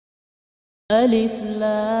ألف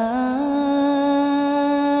لام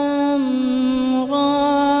را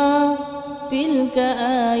تلك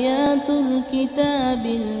آيات الكتاب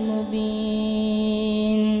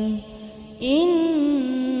المبين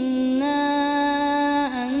إنا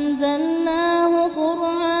أنزلناه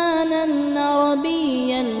قرآنا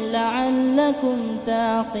عربيا لعلكم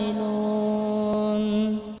تعقلون.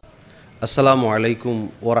 அஸ்ஸலாமு அலைக்கும்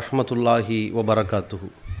வரஹ்மத்துல்லாஹி வபரகாத்துஹு.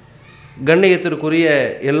 கண்ணியத்திற்குரிய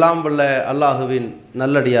எல்லாம் வல்ல அல்லாஹுவின்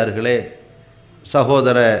நல்லடியார்களே,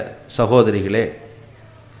 சகோதர சகோதரிகளே,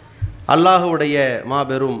 அல்லாஹுடைய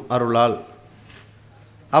மாபெரும் அருளால்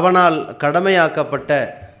அவனால் கடமையாக்கப்பட்ட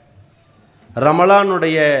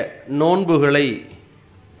ரமலானுடைய நோன்புகளை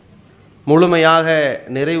முழுமையாக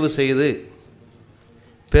நிறைவு செய்து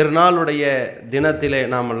பெருநாளுடைய தினத்திலே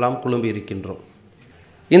நாம் எல்லாம் குழும்பி இருக்கின்றோம்.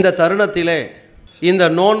 இந்த தருணத்திலே இந்த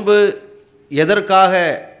நோன்பு எதற்காக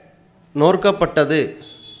நோக்கப்பட்டது,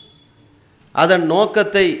 அதன்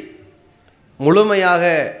நோக்கத்தை முழுமையாக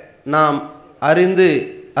நாம் அறிந்து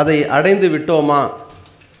அதை அடைந்து விட்டோமா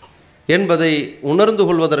என்பதை உணர்ந்து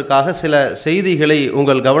கொள்வதற்காக சில செய்திகளை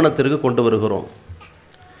உங்கள் கவனத்திற்கு கொண்டு வருகிறோம்.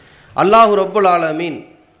 அல்லாஹு ரப்புல் ஆலமீன்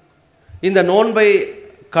இந்த நோன்பை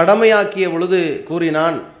கடமையாக்கிய பொழுது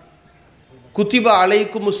கூறினான், குத்திப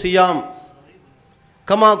அலைக்கும் சியாம்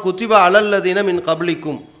கமா குத்திப அலல்லதீன மின்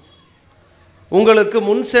கப்லிக்கும். உங்களுக்கு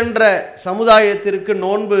முன் சென்ற சமுதாயத்திற்கு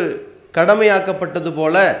நோன்பு கடமையாக்கப்பட்டது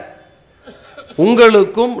போல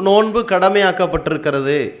உங்களுக்கும் நோன்பு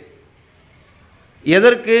கடமையாக்கப்பட்டிருக்கிறது.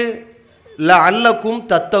 எதற்கு? லஅல்லக்கும்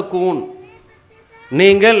தத்தக்கூன்,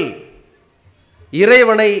 நீங்கள்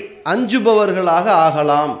இறைவனை அஞ்சுபவர்களாக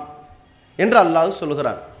ஆகலாம் என்று அல்லாஹ்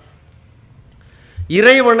சொல்கிறான்.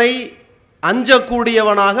 இறைவனை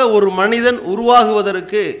அஞ்சக்கூடியவனாக ஒரு மனிதன்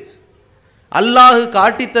உருவாகுவதற்கு அல்லாஹ்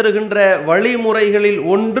காட்டித் தருகின்ற வழிமுறைகளில்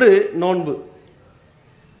ஒன்று நோன்பு.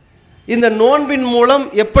 இந்த நோன்பின் மூலம்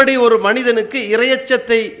எப்படி ஒரு மனிதனுக்கு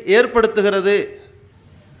இறையச்சத்தை ஏற்படுத்துகிறது,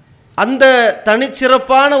 அந்த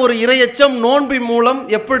தனிச்சிறப்பான ஒரு இறையச்சம் நோன்பின் மூலம்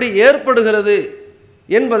எப்படி ஏற்படுகிறது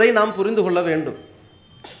என்பதை நாம் புரிந்து கொள்ள வேண்டும்.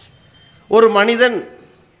 ஒரு மனிதன்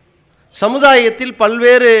சமுதாயத்தில்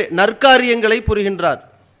பல்வேறு நற்காரியங்களை புரிகின்றார்,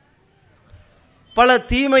 பல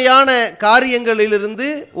தீமையான காரியங்களிலிருந்து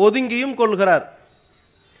ஒதுங்கியும் கொள்கிறார்.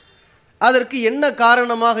 அதற்கு என்ன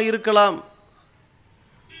காரணமாக இருக்கலாம்?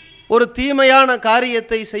 ஒரு தீமையான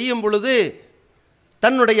காரியத்தை செய்யும் பொழுது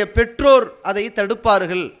தன்னுடைய பெற்றோர் அதை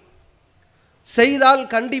தடுப்பார்கள், செய்தால்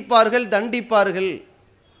கண்டிப்பார்கள், தண்டிப்பார்கள்,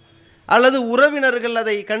 அல்லது உறவினர்கள்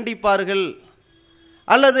அதை கண்டிப்பார்கள்,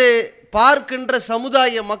 அல்லது பார்க்கின்ற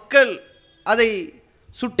சமுதாய மக்கள் அதை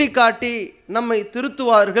சுட்டிக்காட்டி நம்மை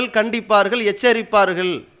திருத்துவார்கள், கண்டிப்பார்கள்,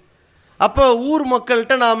 எச்சரிப்பார்கள். அப்போ ஊர்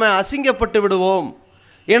மக்கள்கிட்ட நாம் அசிங்கப்பட்டு விடுவோம்.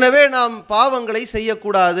 எனவே நாம் பாவங்களை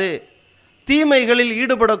செய்யக்கூடாது, தீமைகளில்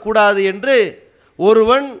ஈடுபடக்கூடாது என்று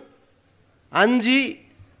ஒருவன் அஞ்சி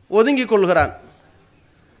ஒதுங்கிக் கொள்கிறான்.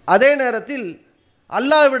 அதே நேரத்தில்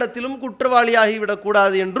அல்லாஹ்விடத்திலும்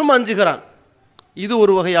குற்றவாளியாகிவிடக்கூடாது என்றும் அஞ்சுகிறான். இது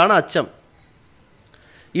ஒரு வகையான அச்சம்.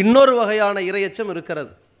 இன்னொரு வகையான இறையச்சம்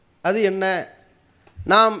இருக்கிறது. அது என்ன?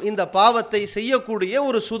 நாம் இந்த பாவத்தை செய்யக்கூடிய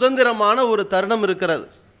ஒரு சுதந்திரமான ஒரு தருணம் இருக்கிறது.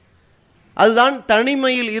 அதுதான்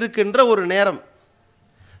தனிமையில் இருக்கின்ற ஒரு நேரம்.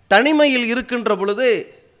 தனிமையில் இருக்கின்ற பொழுது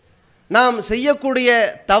நாம் செய்யக்கூடிய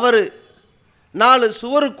தவறு 4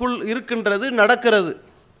 சுவருக்குள் இருக்கின்றது, நடக்கிறது.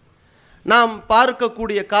 நாம்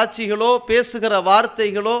பார்க்கக்கூடிய காட்சிகளோ, பேசுகிற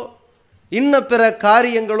வார்த்தைகளோ, இன்ன பிற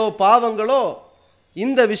காரியங்களோ, பாவங்களோ,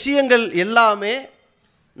 இந்த விஷயங்கள் எல்லாமே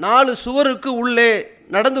 4 சுவருக்கு உள்ளே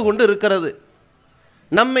நடந்து கொண்டு இருக்கிறது.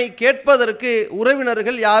 நம்மை கேட்பதற்கு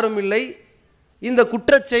உறவினர்கள் யாரும் இல்லை, இந்த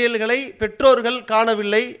குற்றச் செயல்களை பெற்றோர்கள்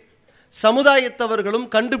காணவில்லை, சமுதாயத்தவர்களும்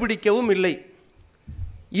கண்டுபிடிக்கவும் இல்லை.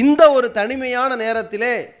 இந்த ஒரு தனிமையான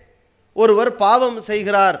நேரத்திலே ஒருவர் பாவம்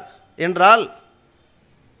செய்கிறார் என்றால்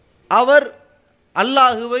அவர்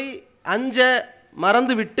அல்லாஹுவை அஞ்ச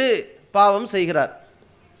மறந்துவிட்டு பாவம் செய்கிறார்.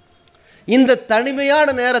 இந்த தனிமையான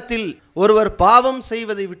நேரத்தில் ஒருவர் பாவம்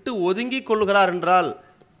செய்வதை விட்டு ஒதுங்கிக் கொள்கிறார் என்றால்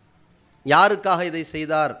யாருக்காக இதை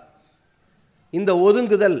செய்தார்? இந்த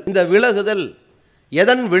ஒதுங்குதல், இந்த விலகுதல்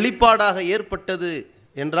எதன் வெளிப்பாடாக ஏற்பட்டது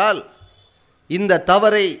என்றால், இந்த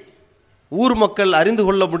தவறை ஊர் மக்கள் அறிந்து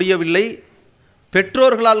கொள்ள முடியவில்லை,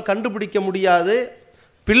 பெற்றோர்களால் கண்டுபிடிக்க முடியாது,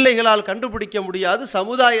 பிள்ளைகளால் கண்டுபிடிக்க முடியாது,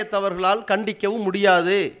 சமுதாயத்தவர்களால் கண்டிக்கவும்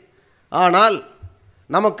முடியாது. ஆனால்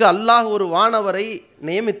நமக்கு அல்லாஹ் ஒரு வானவரை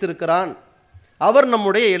நியமித்திருக்கிறான். அவர்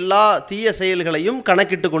நம்முடைய எல்லா தீய செயல்களையும்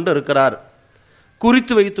கணக்கிட்டு கொண்டு இருக்கிறார்,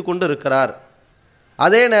 குறித்து வைத்து கொண்டு இருக்கிறார்.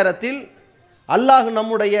 அதே நேரத்தில் அல்லாஹ்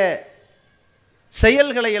நம்முடைய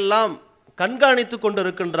செயல்களை எல்லாம் கண்காணித்து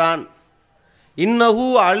கொண்டிருக்கின்றான். இன்னஹு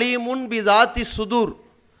அலீமுன் பிதாத்தி சுதூர்,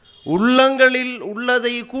 உள்ளங்களில்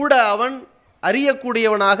உள்ளதை கூட அவன்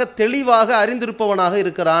அறியக்கூடியவனாக, தெளிவாக அறிந்திருப்பவனாக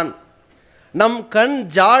இருக்கிறான். நம் கண்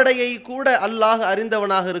ஜாடையை கூட அல்லாஹ்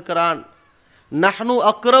அறிந்தவனாக இருக்கிறான். நஹ்னு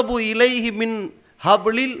அக்ரபு இலைஹி மின்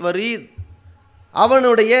ஹப்லில் வரீத்,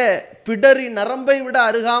 அவனுடைய பிடரி நரம்பை விட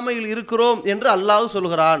அருகாமையில் இருக்கிறோம் என்று அல்லாஹ்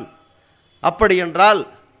சொல்கிறான். அப்படி என்றால்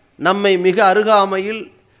நம்மை மிக அருகாமையில்,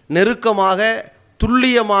 நெருக்கமாக,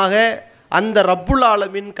 துல்லியமாக அந்த ரப்புல்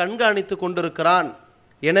ஆலமீன் கண்காணித்து கொண்டிருக்கிறான்.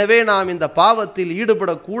 எனவே நாம் இந்த பாவத்தில்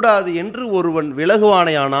ஈடுபடக்கூடாது என்று ஒருவன்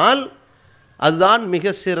விலகுவானேயானால் அதுதான்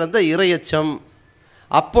மிக சிறந்த இறையச்சம்.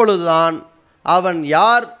 அப்பொழுதுதான் அவன்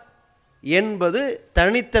யார் என்பது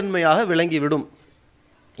தனித்தன்மையாக விளங்கிவிடும்.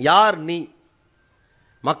 யார் நீ?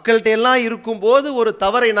 மக்கள்கிட்ட எல்லாம் இருக்கும்போது ஒரு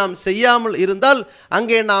தவறை நாம் செய்யாமல் இருந்தால்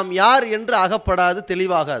அங்கே நாம் யார் என்று அகப்படாது,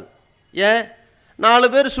 தெளிவாகாது. ஏன்? 4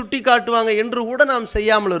 பேர் சுட்டி காட்டுவாங்க என்று கூட நாம்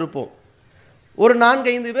செய்யாமல் இருப்போம். ஒரு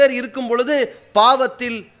 4-5 பேர் இருக்கும் பொழுது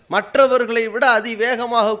பாவத்தில் மற்றவர்களை விட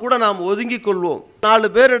அதிவேகமாக கூட நாம் ஒதுங்கிக் கொள்வோம்.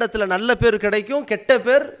 4 பேரிடத்துல நல்ல பேர் கிடைக்கும், கெட்ட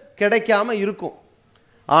பேர் கிடைக்காம இருக்கும்.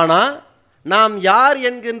 ஆனால் நாம் யார்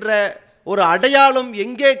என்கின்ற ஒரு அடையாளம்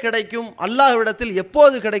எங்கே கிடைக்கும்? அல்லாஹ்விடத்தில்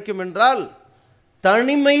எப்போது கிடைக்கும் என்றால்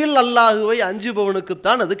தனிமையில் அல்லாஹுவை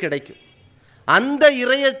அஞ்சுபவனுக்குத்தான் அது கிடைக்கும். அந்த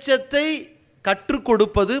இறையச்சத்தை கற்றுக்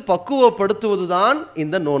கொடுப்பது, பக்குவப்படுத்துவது தான்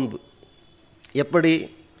இந்த நோன்பு. எப்படி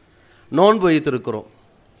நோன்பு வைத்திருக்கிறோம்?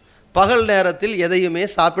 பகல் நேரத்தில் எதையுமே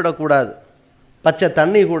சாப்பிடக்கூடாது, பச்சை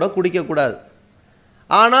தண்ணி கூட குடிக்கக்கூடாது.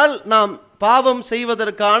 ஆனால் நாம் பாவம்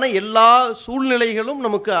செய்வதற்கான எல்லா சூழ்நிலைகளும்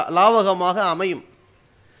நமக்கு லாவகமாக அமையும்.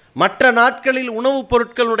 மற்ற நாட்களில் உணவுப்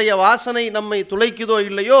பொருட்களுடைய வாசனை நம்மை துளைக்குதோ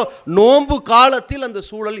இல்லையோ, நோன்பு காலத்தில் அந்த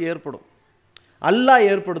சூழல் ஏற்படும், அல்லாஹ்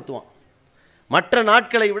ஏற்படுத்துவான். மற்ற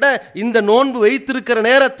நாட்களை விட இந்த நோன்பு வைத்திருக்கிற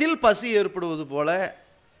நேரத்தில் பசி ஏற்படுவது போல,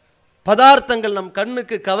 பதார்த்தங்கள் நம்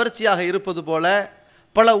கண்ணுக்கு கவர்ச்சியாக இருப்பது போல,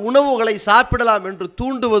 பல உணவுகளை சாப்பிடலாம் என்று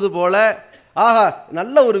தூண்டுவது போல, ஆகா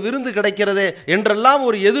நல்ல ஒரு விருந்து கிடைக்கிறதே என்றெல்லாம்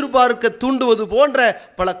ஒரு எதிர்பார்க்க தூண்டுவது போன்ற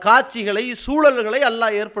பல காட்சிகளை, சூழல்களை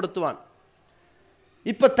அல்லாஹ் ஏற்படுத்துவான்.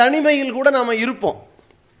 இப்போ தனிமையில் கூட நாம் இருப்போம்,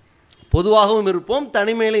 பொதுவாகவும் இருப்போம்,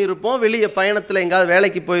 தனிமையிலும் இருப்போம், வெளியே பயணத்தில் எங்காவது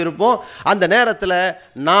வேலைக்கு போயிருப்போம். அந்த நேரத்தில்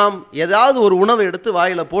நாம் ஏதாவது ஒரு உணவை எடுத்து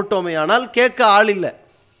வாயில் போட்டோமே ஆனால் கேட்க ஆள் இல்லை,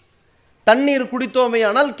 தண்ணீர் குடித்தோமே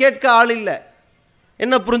ஆனால் கேட்க ஆள் இல்லை.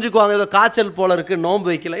 என்ன புரிஞ்சுக்குவாங்க? ஏதோ காய்ச்சல் போல இருக்குது,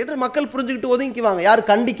 நோன்பு வைக்கல என்று மக்கள் புரிஞ்சுக்கிட்டு ஒதுங்கிக்குவாங்க, யார்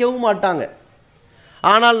கண்டிக்கவும் மாட்டாங்க.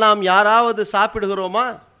 ஆனால் நாம் யாராவது சாப்பிடுகிறோமா?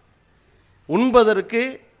 உண்பதற்கு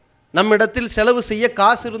நம்மிடத்தில் செலவு செய்ய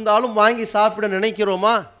காசு இருந்தாலும் வாங்கி சாப்பிட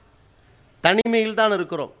நினைக்கிறோமா? தனிமையில் தான்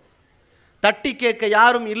இருக்கிறோம். தட்டி கேட்க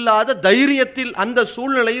யாரும் இல்லாத தைரியத்தில் அந்த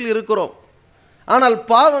சூழ்நிலையில் இருக்கிறோம். ஆனால்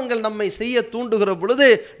பாவங்கள் நம்மை செய்ய தூண்டுகிற பொழுது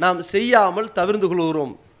நாம் செய்யாமல் தவிர்ந்து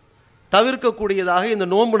கொள்கிறோம். தவிர்க்கக்கூடியதாக இந்த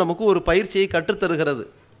நோன்பு நமக்கு ஒரு பயிற்சியை கற்றுத்தருகிறது.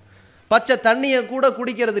 பச்சை தண்ணியை கூட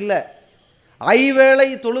குடிக்கிறது இல்லை, 5 வேளை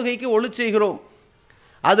தொழுகைக்கு ஒளி செய்கிறோம்.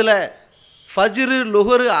 அதில் ஃபஜ்ரு,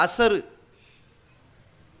 லுஹரு, அசரு,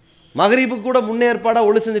 மகரிபு கூட முன்னேற்பாடாக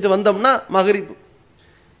ஒளி செஞ்சுட்டு வந்தோம்னா மகரிபு,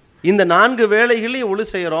 இந்த 4 வேளைகளையும் ஒளி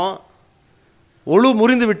செய்கிறோம். ஒளு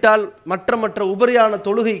முறிந்து விட்டால் மற்ற உபரியான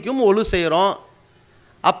தொழுகைக்கும் ஒளு செய்கிறோம்.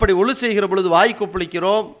 அப்படி ஒளு செய்கிற பொழுது வாய்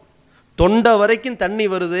கொப்பளிக்கிறோம், தொண்டை வரைக்கும் தண்ணி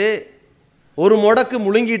வருது. ஒரு முடக்கு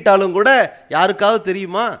முழுங்கிட்டாலும் கூட யாருக்காவது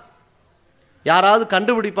தெரியுமா? யாராவது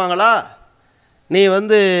கண்டுபிடிப்பாங்களா? நீ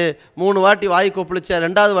 3 வாட்டி வாய் கொப்பளிச்ச,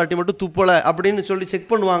 2வது வாட்டி மட்டும் துப்பலை அப்படின்னு சொல்லி செக்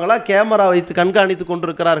பண்ணுவாங்களா? கேமரா வைத்து கண்காணித்து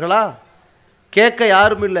கொண்டிருக்கிறார்களா? கேட்க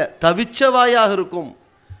யாரும் இல்லை, தவிச்ச வாயாக இருக்கும்.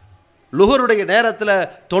 லுஹருடைய நேரத்தில்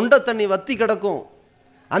தொண்டை தண்ணி வத்தி கிடக்கும்.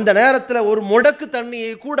 அந்த நேரத்தில் ஒரு முடக்கு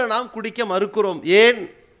தண்ணியை கூட நாம் குடிக்க மறுக்கிறோம். ஏன்?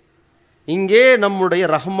 இங்கே நம்முடைய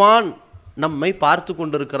ரஹ்மான் நம்மை பார்த்து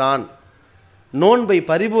கொண்டிருக்கிறான். நோன்பை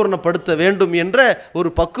பரிபூர்ணப்படுத்த வேண்டும் என்ற ஒரு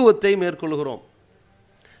பக்குவத்தை மேற்கொள்கிறோம்.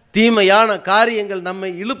 தீமையான காரியங்கள் நம்மை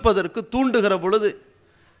இழுப்பதற்கு தூண்டுகிற பொழுது,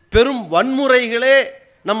 பெரும் வன்முறைகளே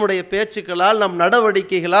நம்முடைய பேச்சுக்களால், நம்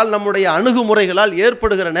நடவடிக்கைகளால், நம்முடைய அணுகுமுறைகளால்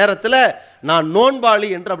ஏற்படுகிற நேரத்தில் நான் நோன்பாளி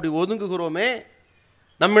என்று அப்படி ஒதுங்குகிறோமே.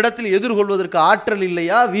 நம்மிடத்தில் எதிர்கொள்வதற்கு ஆற்றல்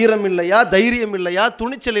இல்லையா? வீரம் இல்லையா? தைரியம் இல்லையா?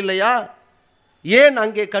 துணிச்சல் இல்லையா? ஏன்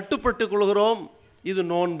அங்கே கட்டுப்பட்டு கொள்கிறோம்? இது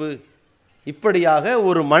நோன்பு. இப்படியாக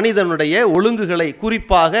ஒரு மனிதனுடைய ஒழுங்குகளை,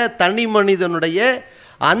 குறிப்பாக தனி மனிதனுடைய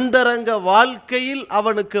அந்தரங்க வாழ்க்கையில்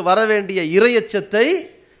அவனுக்கு வரவேண்டிய இறையச்சத்தை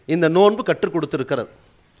இந்த நோன்பு கற்றுக் கொடுத்திருக்கிறது.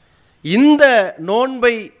 இந்த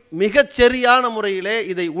நோன்பை மிகச் சரியான முறையிலே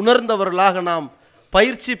இதை உணர்ந்தவர்களாக நாம்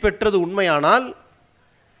பயிற்சி பெற்றது உண்மையானால்,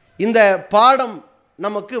 இந்த பாடம்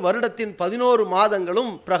நமக்கு வருடத்தின் 11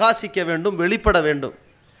 மாதங்களும் பிரகாசிக்க வேண்டும், வெளிப்பட வேண்டும்.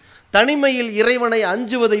 தனிமையில் இறைவனை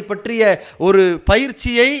அஞ்சுவதை பற்றிய ஒரு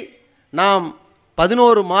பயிற்சியை நாம்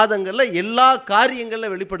 11 மாதங்களில் எல்லா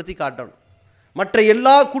காரியங்களில் வெளிப்படுத்தி காட்டணும். மற்ற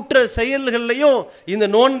எல்லா குற்ற செயல்கள்லையும் இந்த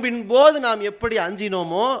நோன்பின் போது நாம் எப்படி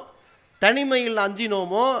அஞ்சினோமோ, தனிமையில்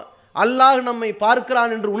அஞ்சினோமோ, அல்லாஹ் நம்மை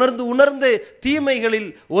பார்க்கிறான் என்று உணர்ந்து தீமைகளில்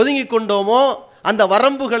ஒதுங்கி கொண்டோமோ, அந்த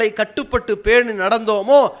வரம்புகளை கட்டுப்பட்டு பேணி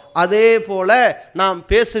நடந்தோமோ, அதே போல நாம்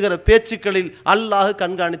பேசுகிற பேச்சுக்களில் அல்லாஹ்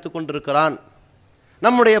கண்காணித்து கொண்டிருக்கிறான்.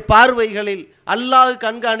 நம்முடைய பார்வைகளில் அல்லாஹ்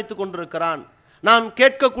கண்காணித்து கொண்டிருக்கிறான். நாம்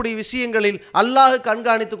கேட்கக்கூடிய விஷயங்களில் அல்லாஹ்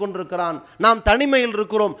கண்காணித்து கொண்டிருக்கிறான். நாம் தனிமையில்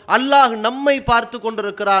இருக்கிறோம், அல்லாஹ் நம்மை பார்த்து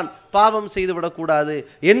கொண்டிருக்கிறான். பாவம் செய்துவிடக்கூடாது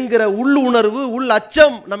என்கிற உள்ளுணர்வு, உள்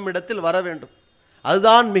அச்சம் நம்மிடத்தில் வர வேண்டும்.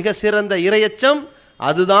 அதுதான் மிக சிறந்த இறையச்சம்.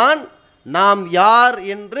 அதுதான் நாம் யார்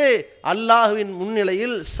என்று அல்லாஹ்வின்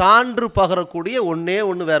முன்னிலையில் சான்று பகரக்கூடிய ஒன்றே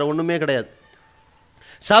ஒன்று, வேற ஒன்றுமே கிடையாது.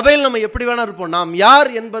 சபையில் நம்ம எப்படி வேணா இருப்போம், நாம்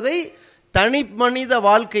யார் என்பதை தனி மனித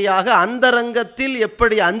வாழ்க்கையாக அந்தரங்கத்தில்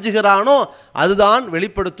எப்படி அஞ்சுகிறானோ அதுதான்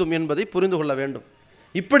வெளிப்படுத்தும் என்பதை புரிந்து கொள்ள வேண்டும்.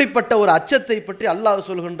 இப்படிப்பட்ட ஒரு அச்சத்தை பற்றி அல்லாஹ்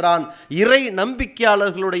சொல்கின்றான். இறை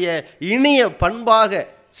நம்பிக்கையாளர்களுடைய இனிய பண்பாக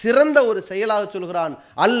சிறந்த ஒரு செயலாக சொல்கிறான்.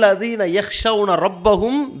 அல்லதீன யக்ஷவுன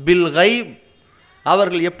ரப்பஹும் பில் கைப்.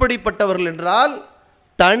 அவர்கள் எப்படிப்பட்டவர்கள் என்றால்,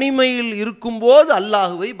 தனிமையில் இருக்கும்போது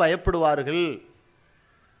அல்லாஹுவை பயப்படுவார்கள்.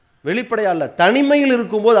 வெளிப்படையா அல்ல, தனிமையில்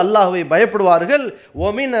இருக்கும்போது அல்லாஹுவை பயப்படுவார்கள்.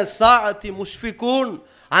 ஒமின சாஅத்தி முஷ்ஃபிகூன்.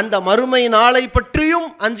 அந்த மறுமை நாளை பற்றியும்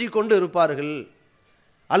அஞ்சி கொண்டு இருப்பார்கள்.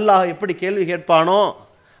 அல்லாஹ் எப்படி கேள்வி கேட்பானோ,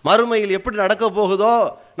 மறுமையில் எப்படி நடக்க போகுதோ,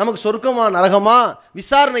 நமக்கு சொர்க்கமா நரகமா,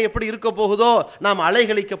 விசாரணை எப்படி இருக்க போகுதோ, நாம்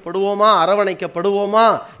அலைகழிக்கப்படுவோமா அரவணைக்கப்படுவோமா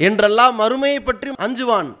என்றெல்லாம் மறுமையை பற்றி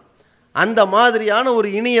அஞ்சுவான். அந்த மாதிரியான ஒரு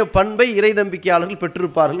இனிய பண்பை இறை நம்பிக்கையாளர்கள்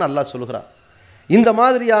பெற்றிருப்பார்கள் அல்லாஹ் சொல்கிறார். இந்த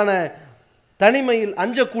மாதிரியான தனிமையில்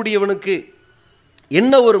அஞ்சக்கூடியவனுக்கு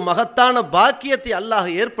என்ன ஒரு மகத்தான பாக்கியத்தை அல்லாஹ்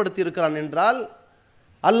ஏற்படுத்தி இருக்கிறான் என்றால்,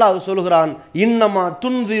 அல்லாஹ் சொல்கிறான், இன்னமா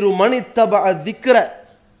துன்திரு மனித்தப திக்ர.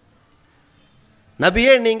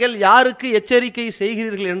 நபியே, நீங்கள் யாருக்கு எச்சரிக்கை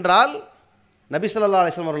செய்கிறீர்கள் என்றால், நபி ஸல்லல்லாஹு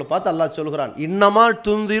அலைஹி வஸல்லம் அவர்களை பார்த்து அல்லாஹ் சொல்கிறான், இன்னமா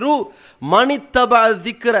துன்திரு மனித்தப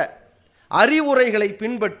திக்ர. அறிவுரைகளை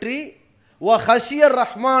பின்பற்றி வ ஹஷியர்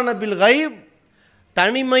ரஹ்மான பில் கைப்.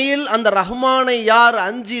 தனிமையில் அந்த ரஹ்மானை யார்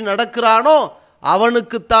அஞ்சி நடக்கிறானோ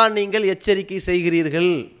அவனுக்குத்தான் நீங்கள் எச்சரிக்கை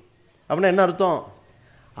செய்கிறீர்கள். அப்படின்னா என்ன அர்த்தம்?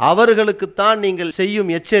 அவர்களுக்குத்தான் நீங்கள் செய்யும்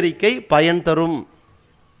எச்சரிக்கை பயன் தரும்.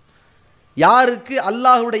 யாருக்கு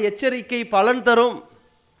அல்லாஹ்வுடைய எச்சரிக்கை பலன் தரும்,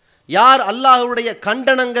 யார் அல்லாஹ்வுடைய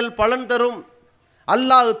கண்டனங்கள் பலன் தரும்,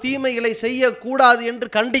 அல்லாஹ் தீமைகளை செய்யக்கூடாது என்று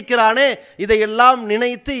கண்டிக்கிறானே, இதையெல்லாம்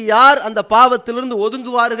நினைத்து யார் அந்த பாவத்திலிருந்து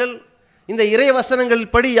ஒதுங்குவார்கள், இந்த இறை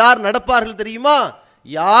வசனங்கள் படி யார் நடப்பார்கள் தெரியுமா?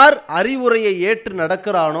 யார் அறிவுரையை ஏற்று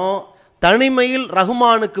நடக்கிறானோ, தனிமையில்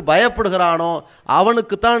ரஹ்மானுக்கு பயப்படுகிறானோ,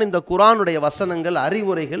 அவனுக்குத்தான் இந்த குர்ஆனுடைய வசனங்கள்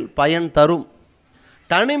அறிவுரைகள் பயன் தரும்.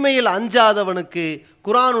 தனிமையில் அஞ்சாதவனுக்கு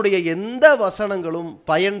குர்ஆனுடைய எந்த வசனங்களும்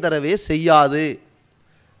பயன் தரவே செய்யாது.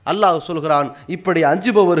 அல்லாஹ் சொல்கிறான், இப்படி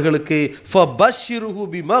அஞ்சுபவர்களுக்கு ஃபபஷ்ஷிருஹு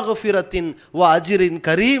பிமக்ஃபிரத்தின் வ அஜ்ரின்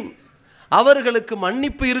கரீம். அவர்களுக்கு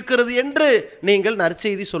மன்னிப்பு இருக்கிறது என்று நீங்கள்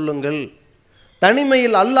நற்செய்தி சொல்லுங்கள்.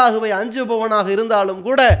 தனிமையில் அல்லாஹுவை அஞ்சுபவனாக இருந்தாலும்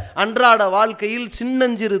கூட அன்றாட வாழ்க்கையில்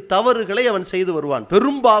சின்னஞ்சிறு தவறுகளை அவன் செய்து வருவான்,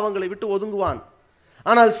 பெரும் பாவங்களை விட்டு ஒதுங்குவான்.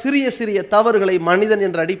 ஆனால் சிறிய சிறிய தவறுகளை மனிதன்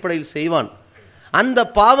என்ற அடிப்படையில் செய்வான். அந்த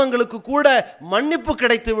பாவங்களுக்கு கூட மன்னிப்பு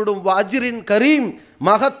கிடைத்து விடும். அஜ்ரின் கரீம்,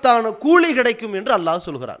 மகத்தான கூலி கிடைக்கும் என்று அல்லாஹ்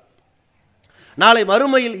சொல்கிறான். நாளை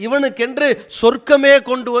மறுமையில் இவனுக்கென்று சொர்க்கமே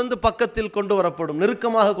கொண்டு வந்து பக்கத்தில் கொண்டு வரப்படும்,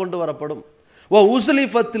 நெருக்கமாக கொண்டு வரப்படும். வ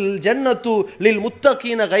உஸ்லிஃபத்தில் ஜன்னத்து லில்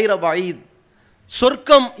முத்தகீன கைர பஈத்.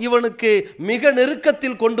 சொர்க்கம் இவனுக்கு மிக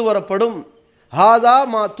நெருக்கத்தில் கொண்டு வரப்படும். ஹாதா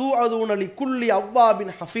மா தூஅதூன லிகுல்லி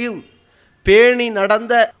அவ்வாபின் ஹஃபீஸ். பேணி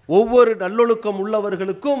நடந்த ஒவ்வொரு நல்லொழுக்கம்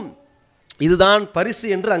உள்ளவர்களுக்கும் இதுதான் பரிசு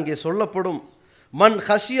என்று அங்கே சொல்லப்படும். மன்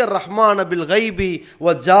ஹஷியர் ரஹ்மான பில் கைபி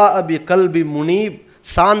வ ஜாஅ பி கல்பி முனீப்.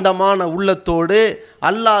 சாந்தமான உள்ளத்தோடு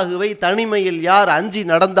அல்லாஹுவை தனிமையில் யார் அஞ்சி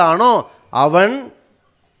நடந்தானோ அவன்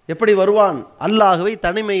எப்படி வருவான்? அல்லாஹுவை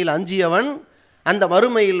தனிமையில் அஞ்சியவன் அந்த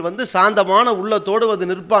மறுமையில் வந்து சாந்தமான உள்ளத்தோடு வந்து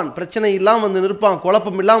நிற்பான். பிரச்சனை இல்லாமல் வந்து நிற்பான்,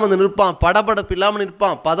 குழப்பம் இல்லாமல் வந்து நிற்பான், படபடப்பு இல்லாமல்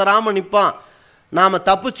நிற்பான், பதறாமல் நிற்பான். நாம்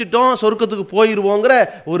தப்பிச்சிட்டோம், சொர்க்கத்துக்கு போயிடுவோங்கிற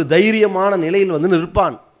ஒரு தைரியமான நிலையில் வந்து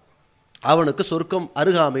நிற்பான். அவனுக்கு சொர்க்கம்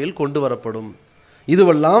அருகாமையில் கொண்டு வரப்படும்.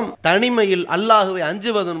 இதுவெல்லாம் தனிமையில் அல்லாஹுவை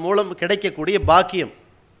அஞ்சுவதன் மூலம் கிடைக்கக்கூடிய பாக்கியம்.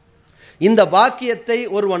 இந்த பாக்கியத்தை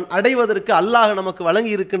ஒருவன் அடைவதற்கு அல்லாஹ் நமக்கு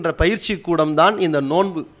வழங்கி இருக்கின்ற பயிற்சி கூடம்தான் இந்த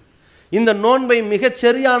நோன்பு. இந்த நோன்பை மிகச்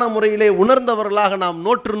சரியான முறையிலே உணர்ந்தவர்களாக நாம்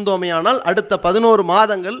நோற்றிருந்தோமேயானால் அடுத்த 11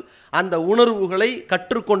 மாதங்கள் அந்த உணர்வுகளை,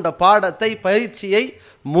 கற்றுக்கொண்ட பாடத்தை, பயிற்சியை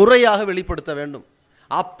முறையாக வெளிப்படுத்த வேண்டும்.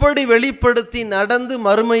 அப்படி வெளிப்படுத்தி நடந்து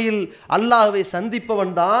மறுமையில் அல்லாஹ்வை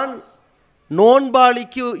சந்திப்பவன் தான்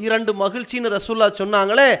நோன்பாளிக்கு 2 மகிழ்ச்சின்னு ரசூல்லா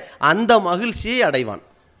சொன்னாங்களே, அந்த மகிழ்ச்சியை அடைவான்.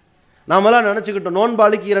 நாமெல்லாம் நினச்சிக்கிட்டோம்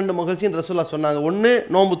நோன்பாளிக்கு 2 மகிழ்ச்சின்னு ரசூல்லா சொன்னாங்க. ஒன்று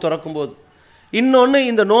நோன்பு திறக்கும் போது, இன்னொன்று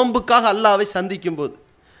இந்த நோன்புக்காக அல்லாஹ்வை சந்திக்கும் போது.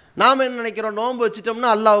 நாம் என்ன நினைக்கிறோம்? நோன்பு வச்சுட்டோம்னா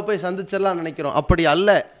அல்லாஹ்வை போய் சந்திச்சிடலாம் நினைக்கிறோம். அப்படி அல்ல.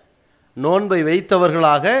 நோன்பை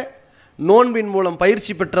வைத்தவர்களாக, நோன்பின் மூலம்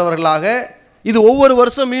பயிற்சி பெற்றவர்களாக, இது ஒவ்வொரு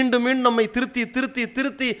வருஷம் மீண்டும் மீண்டும் நம்மை திருத்தி திருத்தி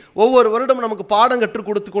திருத்தி ஒவ்வொரு வருடம் நமக்கு பாடம் கற்றுக்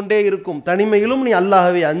கொடுத்து கொண்டே இருக்கும். தனிமையிலும் நீ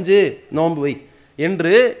அல்லாஹ்வை அஞ்சு, நோன்பு வை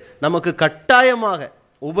என்று நமக்கு கட்டாயமாக,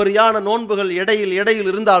 உபரியான நோன்புகள் இடையில்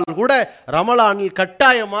இருந்தாலும் கூட ரமலானில்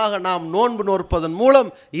கட்டாயமாக நாம் நோன்பு நோற்பதன் மூலம்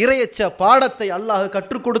இறையச்ச பாடத்தை அல்லாஹ்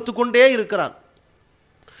கற்றுக் கொடுத்து கொண்டே இருக்கிறான்.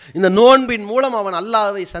 இந்த நோன்பின் மூலம் அவன்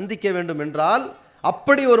அல்லாஹ்வை சந்திக்க வேண்டும் என்றால்,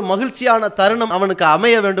 அப்படி ஒரு மகிழ்ச்சியான தருணம் அவனுக்கு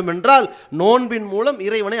அமைய வேண்டும் என்றால், நோன்பின் மூலம்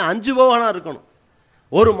இறைவனை அஞ்சுபவனா இருக்கணும்.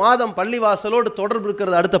 ஒரு மாதம் பள்ளிவாசலோடு தொடர்பு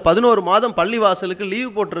இருக்கிறது, அடுத்த 11 மாதம் பள்ளிவாசலுக்கு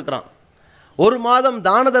லீவு போட்டிருக்கிறான். ஒரு மாதம்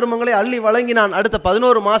தான தர்மங்களை அள்ளி வழங்கினான், அடுத்த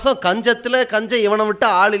 11 மாதம் கஞ்சை இவனை விட்டு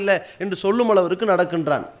ஆள் இல்லை என்று சொல்லும் அளவிற்கு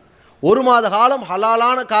நடக்கின்றான். ஒரு மாத காலம்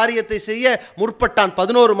ஹலாலான காரியத்தை செய்ய முற்பட்டான்,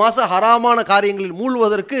 11 மாதம் ஹராமான காரியங்களில்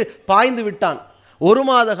மூழ்வதற்கு பாய்ந்து விட்டான். ஒரு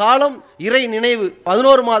மாத காலம் இறை நினைவு,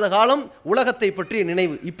 11 மாத காலம் உலகத்தை பற்றிய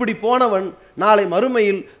நினைவு. இப்படி போனவன் நாளை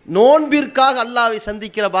மறுமையில் நோன்பிற்காக அல்லாஹ்வை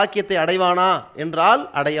சந்திக்கிற பாக்கியத்தை அடைவானா என்றால்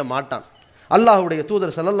அடைய மாட்டான். அல்லாஹ்வுடைய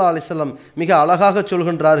தூதர் ஸல்லல்லாஹு அலைஹி வஸல்லம் மிக அழகாக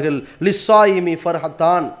சொல்கின்றார்கள், லிஸ்ஸாயிமி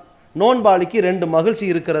ஃபர்ஹத்தான், நோன்பாளிக்கு 2 மகிழ்ச்சி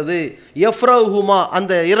இருக்கிறது. யஃப்ரஹுமா,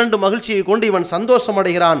 அந்த 2 மகிழ்ச்சியை கொண்டு இவன் சந்தோஷம்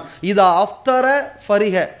அடைகிறான். இதா அஃப்தர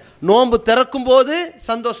ஃபரிஹ, நோன்பு திறக்கும் போது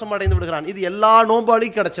சந்தோஷம் அடைந்து விடுகிறான். இது எல்லா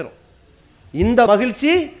நோன்பாளிக்கும் கிடைச்சிரும். இந்த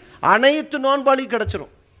மகிழ்ச்சி அனைத்து நோன்பாளிக்கும்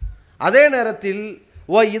கிடைச்சிரும். அதே நேரத்தில்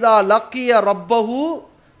வ இதா லக்கிய ரப்பஹு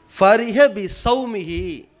ஃபரிஹ பி ஸௌமிஹி,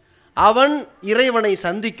 அவன் இறைவனை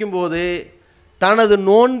சந்திக்கும் போது தனது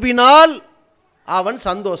நோன்பினால் அவன்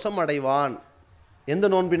சந்தோஷம் அடைவான். எந்த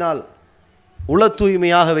நோன்பினால்? உள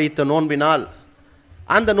தூய்மையாக வைத்த நோன்பினால்,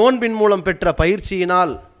 அந்த நோன்பின் மூலம் பெற்ற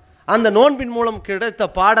பயிற்சியினால், அந்த நோன்பின் மூலம் கிடைத்த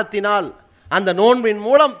பாடத்தினால், அந்த நோன்பின்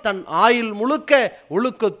மூலம் தன் ஆயுள் முழுக்க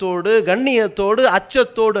ஒழுக்கத்தோடு கண்ணியத்தோடு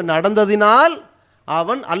அச்சத்தோடு நடந்ததினால்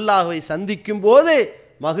அவன் அல்லாஹ்வை சந்திக்கும் போது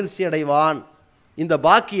மகிழ்ச்சி அடைவான். இந்த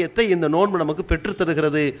பாக்கியத்தை இந்த நோன்பு நமக்கு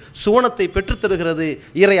பெற்றுத்தருகிறது, சுவனத்தை பெற்றுத்தருகிறது,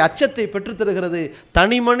 இறை அச்சத்தை பெற்றுத்தருகிறது.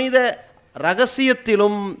 தனி மனித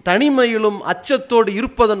ரகசியத்திலும் தனிமையிலும் அச்சத்தோடு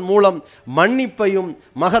இருப்பதன் மூலம் மன்னிப்பையும்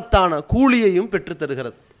மகத்தான கூலியையும்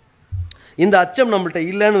பெற்றுத்தருகிறது. இந்த அச்சம் நம்மள்கிட்ட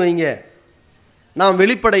இல்லைன்னு வைங்க, நாம்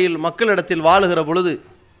வெளிப்படையில் மக்களிடத்தில் வாழுகிற பொழுது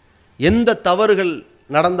எந்த தவறுகள்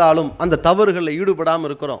நடந்தாலும் அந்த தவறுகளில் ஈடுபடாமல்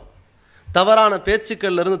இருக்கிறோம். தவறான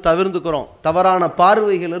பேச்சுக்களிலிருந்து தவிர்த்துக்கிறோம், தவறான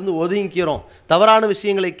பார்வைகளிலிருந்து ஒதுங்கிக்கிறோம், தவறான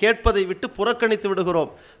விஷயங்களை கேட்பதை விட்டு புறக்கணித்து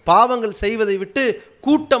விடுகிறோம், பாவங்கள் செய்வதை விட்டு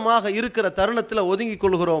கூட்டமாக இருக்கிற தருணத்தில் ஒதுங்கிக்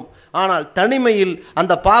கொள்கிறோம். ஆனால் தனிமையில்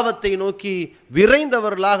அந்த பாவத்தை நோக்கி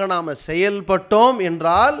விரைந்தவர்களாக நாம் செயல்பட்டோம்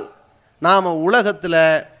என்றால் நாம் உலகத்தில்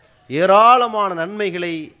ஏராளமான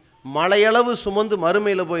நன்மைகளை மலையளவு சுமந்து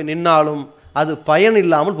மறுமையில் போய் நின்னாலும் அது பயன்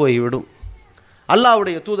இல்லாமல் போய்விடும்.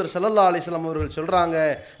 அல்லாஹ்வுடைய தூதர் ஸல்லல்லாஹு அலைஹி வஸல்லம் அவர்கள் சொல்கிறாங்க,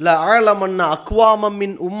 ல அஅலமன்ன அக்வாமம்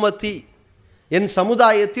மின் உம்மதி, என்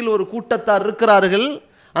சமுதாயத்தில் ஒரு கூட்டத்தார் இருக்கிறார்கள்,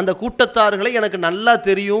 அந்த கூட்டத்தார்களை எனக்கு நல்லா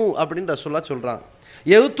தெரியும் அப்படின்னு ரசூலுல்லாஹ் சொல்கிறாங்க.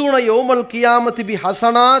 யௌதூன யௌமல் கியாமத்தி பி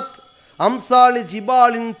ஹசனாத் அம்சாலி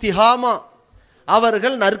ஜிபாலின் திஹாமா,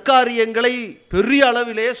 அவர்கள் நற்காரியங்களை பெரிய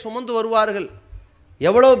அளவிலே சுமந்து வருவார்கள்.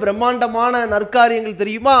 எவ்வளோ பிரம்மாண்டமான நற்காரியங்கள்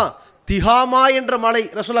தெரியுமா? திஹாமா என்ற மலை,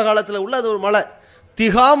 ரசூலுல்லாஹ் காலத்தில் உள்ள அது ஒரு மலை,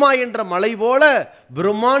 திஹாமா என்ற மலை போல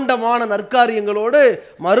பிரம்மாண்டமான நற்காரியங்களோடு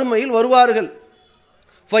மறுமையில் வருவார்கள்.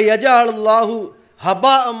 ஃபயஜஅலுல்லாஹு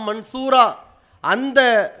ஹபாஅம் மன்சூரா, அந்த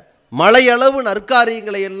மலையளவு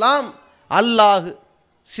நற்காரியங்களை எல்லாம் அல்லாஹ்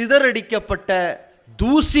சிதறடிக்கப்பட்ட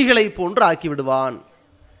தூசிகளை போன்று ஆக்கிவிடுவான்.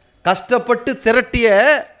 கஷ்டப்பட்டு திரட்டிய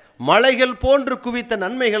மலைகள் போன்று குவித்த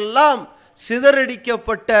நன்மைகள் எல்லாம்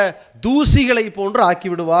சிதறடிக்கப்பட்ட தூசிகளை போன்று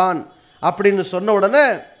ஆக்கிவிடுவான் அப்படின்னு சொன்ன உடனே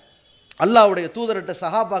அல்லாஹ்வுடைய தூதர்கிட்ட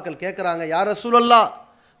சஹாபாக்கள் கேட்குறாங்க, யா ரசூலல்லாஹ்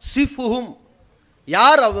சிஃபுஹும்,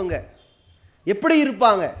 யார் அவங்க, எப்படி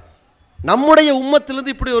இருப்பாங்க, நம்முடைய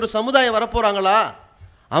உம்மத்திலிருந்து இப்படி ஒரு சமுதாயம் வரப்போகிறாங்களா,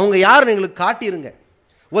 அவங்க யாருன்னு எங்களுக்கு காட்டிருங்க.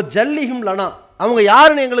 ஓ ஜல்லிஹும் லனா, அவங்க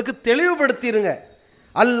யாருன்னு எங்களுக்கு தெளிவுபடுத்திடுங்க.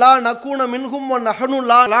 அல்லா நக்கூன மின்ஹும் நஹனு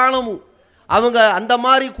லா லானமு, அவங்க அந்த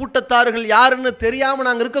மாதிரி கூட்டத்தார்கள் யாருன்னு தெரியாமல்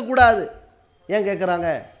நாங்கள் இருக்கக்கூடாது. ஏன் கேட்குறாங்க?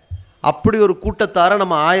 அப்படி ஒரு கூட்டத்தாரை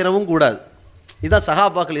நம்ம ஆயிரவும் கூடாது. இதுதான்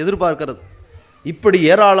சஹாபாக்கள் எதிர்பார்க்கிறது. இப்படி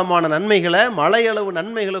ஏராளமான நன்மைகளை, மலையளவு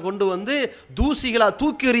நன்மைகளை கொண்டு வந்து தூசிகளாக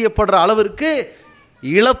தூக்கி எறியப்படுற அளவிற்கு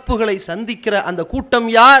இழப்புகளை சந்திக்கிற அந்த கூட்டம்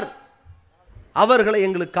யார், அவர்களை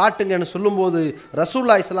எங்களுக்கு காட்டுங்கன்னு சொல்லும்போது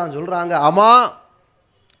ரசூலுல்லாஹி ஸல்லல்லாஹு அலைஹி வஸல்லம் சொல்கிறாங்க, ஆமா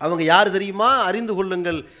அவங்க யார் தெரியுமா, அறிந்து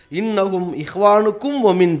கொள்ளுங்கள், இன்னஹும் இஹ்வானுக்கும்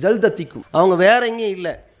ஒமின் ஜல்தத்திக்கும், அவங்க வேற எங்கேயும்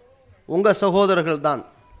இல்லை, உங்கள் சகோதரர்கள் தான்,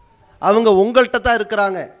 அவங்க உங்கள்கிட்ட தான்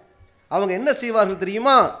இருக்கிறாங்க. அவங்க என்ன செய்வார்கள்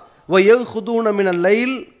தெரியுமா, வயஹுதூன மினல்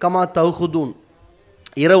லைல் கமா தஹுதூன்,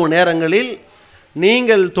 இரவு நேரங்களில்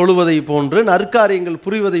நீங்கள் தொழுவதை போன்று நற்காரியங்கள்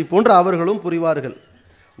புரிவதை போன்று அவர்களும் புரிவார்கள்.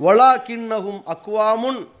 வலாகின்னஹும்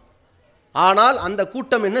அக்வாமுன் ஆனால் அந்த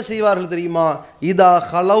கூட்டம் என்ன செய்வார்கள் தெரியுமா? இதா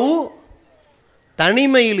ஹலவு,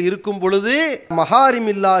 தனிமையில் இருக்கும் பொழுது,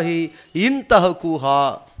 மஹாரிமில்லாஹி இன்தஹகூஹா,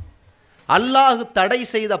 அல்லாஹ் தடை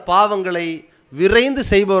செய்த பாவங்களை விரைந்து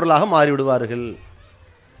செய்பவர்களாக மாறிவிடுவார்கள்.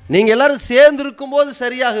 நீங்கள் எல்லாரும் சேர்ந்து இருக்கும்போது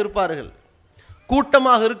சரியாக இருப்பார்கள்,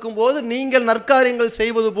 கூட்டமாக இருக்கும்போது நீங்கள் நற்காரியங்கள்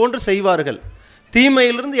செய்வது போன்று செய்வார்கள்,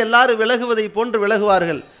 தீமையிலிருந்து எல்லாரும் விலகுவதை போன்று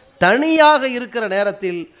விலகுவார்கள். தனியாக இருக்கிற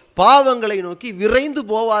நேரத்தில் பாவங்களை நோக்கி விரைந்து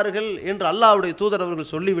போவார்கள் என்று அல்லாஹ்வுடைய தூதர்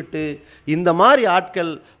அவர்கள் சொல்லிவிட்டு, இந்த மாதிரி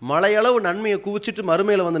ஆட்கள் மலையளவு நன்மையை குவிச்சிட்டு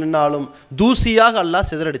மறுமையில் வந்து நின்னாலும் தூசியாக அல்லாஹ்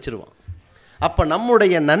சிதறடிச்சிருவான். அப்போ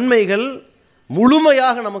நம்முடைய நன்மைகள்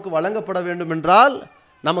முழுமையாக நமக்கு வழங்கப்பட வேண்டும் என்றால்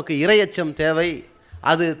நமக்கு இறையச்சம் தேவை.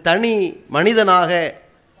 அது தனி மனிதனாக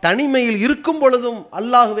தனிமையில் இருக்கும் பொழுதும்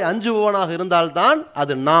அல்லாஹ்வை அஞ்சுபவனாக இருந்தால்தான்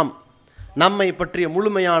அது நம்மை பற்றிய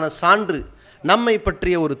முழுமையான சான்று, நம்மை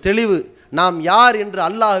பற்றிய ஒரு தெளிவு, நாம் யார் என்று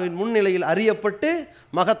அல்லாஹ்வின் முன்னிலையில் அறியப்பட்டு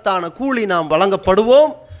மகத்தான கூலி நாம்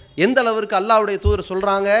வழங்கப்படுவோம். எந்த அளவிற்கு அல்லாஹ்வுடைய தூதர்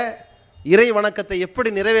சொல்கிறாங்க, இறை வணக்கத்தை எப்படி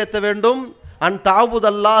நிறைவேற்ற வேண்டும்? அன் தாபுத்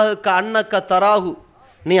அல்லாஹுக்க அன்னக்க தராகு,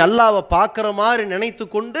 நீ அல்லாஹ்வை பார்க்குற மாதிரி நினைத்து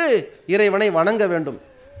கொண்டு இறைவனை வணங்க வேண்டும்.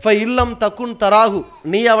 ஃப இல்லம் தக்குன் தராகு,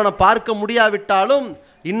 நீ அவனை பார்க்க முடியாவிட்டாலும்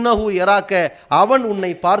இன்னஹு யராக்க, அவன்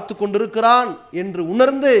உன்னை பார்த்து கொண்டிருக்கிறான் என்று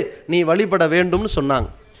உணர்ந்து நீ வழிபட வேண்டும்னு சொன்னாங்க.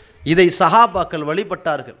 இதை சஹாபாக்கள்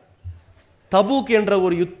வழிபட்டார்கள். தபூக் என்ற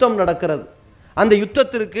ஒரு யுத்தம் நடக்கிறது. அந்த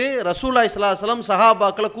யுத்தத்திற்கு ரசூலுல்லாஹி ஸல்லல்லாஹு அலைஹி வஸல்லம்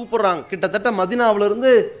சஹாபாக்களை கூப்பிடுறாங்க. கிட்டத்தட்ட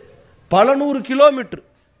மதீனாவிலிருந்து பல 100 கிலோமீட்டர்,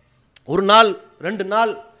 ஒரு நாள் 2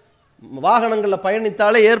 நாள் வாகனங்களில்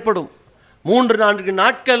பயணித்தாலே ஏற்படும். 3-4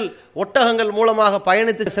 நாட்கள் ஒட்டகங்கள் மூலமாக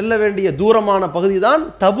பயணித்து செல்ல வேண்டிய தூரமான பகுதி தான்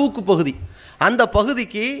தபூக்கு பகுதி. அந்த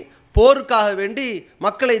பகுதிக்கு போருக்காக வேண்டி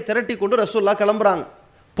மக்களை திரட்டி கொண்டு ரசூலுல்லாஹ் கிளம்புறாங்க.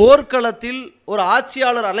 போர்க்களத்தில் ஒரு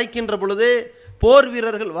ஆட்சியாளர் அழைக்கின்ற பொழுது போர்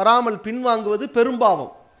வீரர்கள் வராமல் பின்வாங்குவது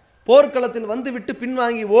பெரும்பாவம், போர்க்களத்தில் வந்துவிட்டு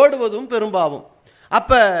பின்வாங்கி ஓடுவதும் பெரும்பாவம்.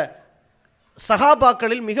 அப்போ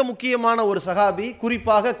சஹாபாக்களில் மிக முக்கியமான ஒரு சஹாபி,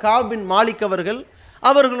 குறிப்பாக காப் பின் மாலிக்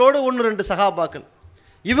அவர்களோடு 1-2 சஹாபாக்கள்,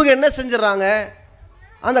 இவங்க என்ன செஞ்சிடறாங்க,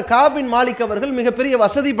 அந்த காப் பின் மாலிக் அவர்கள் மிகப்பெரிய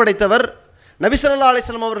வசதி படைத்தவர். நபி ஸல்லல்லாஹு அலைஹி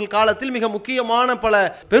வஸல்லம் அவர்கள் காலத்தில் மிக முக்கியமான பல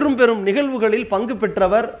பெரும் பெரும் நிகழ்வுகளில் பங்கு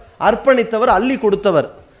பெற்றவர், அர்ப்பணித்தவர், அள்ளி கொடுத்தவர்.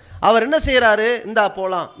 அவர் என்ன செய்கிறாரு, இந்தா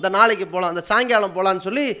போகலாம், இந்த நாளைக்கு போகலாம், இந்த சாயங்காலம் போகலான்னு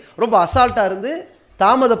சொல்லி ரொம்ப அசால்ட்டாக இருந்து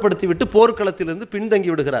தாமதப்படுத்தி விட்டு போர்க்களத்திலிருந்து பின்தங்கி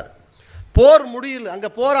விடுகிறார். போர் முடியல, அங்கே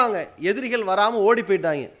போகிறாங்க, எதிரிகள் வராமல் ஓடி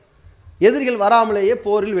போயிட்டாங்க. எதிரிகள் வராமலேயே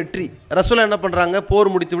போரில் வெற்றி. ரசூலுல்லாஹ் என்ன பண்ணுறாங்க,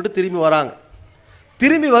 போர் முடித்து விட்டு திரும்பி வராங்க.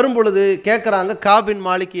 திரும்பி வரும் பொழுது கேட்குறாங்க, காப் பின்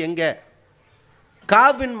மாலிக் எங்கே,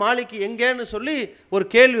 காப் பின் மாலிக் எங்கேன்னு சொல்லி ஒரு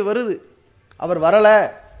கேள்வி வருது. அவர் வரலை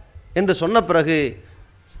என்று சொன்ன பிறகு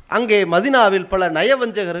அங்கே மதீனாவில் பல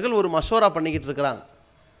நயவஞ்சகர்கள் ஒரு மசோரா பண்ணிக்கிட்டு இருக்கிறாங்க.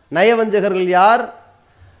 நயவஞ்சகர்கள் யார்?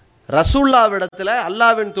 ரசூலுல்லாஹ்விடத்தில்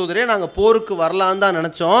அல்லாஹ்வின் தூதரே, நாங்கள் போருக்கு வரலான்னு தான்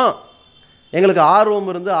நினச்சோம், எங்களுக்கு ஆர்வம்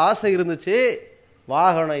இருந்து ஆசை இருந்துச்சு,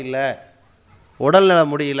 வாகனம் இல்லை, உடல்நல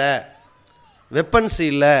முடியல, வெப்பன்ஸ்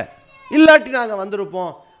இல்லை, இல்லாட்டி நாங்கள்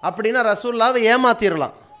வந்திருப்போம் அப்படின்னா ரசூலுல்லாஹ்வை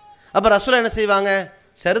ஏமாத்திடலாம். அப்போ ரசூலுல்லாஹ் என்ன செய்வாங்க,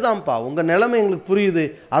 சரிதான்ப்பா உங்கள் நிலைமை எங்களுக்கு புரியுது,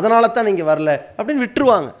 அதனால தான் நீங்கள் வரல அப்படின்னு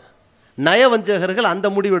விட்டுருவாங்க. நயவஞ்சகர்கள் அந்த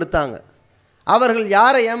முடிவு எடுத்தாங்க. அவர்கள்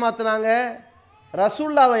யாரை ஏமாத்தினாங்க?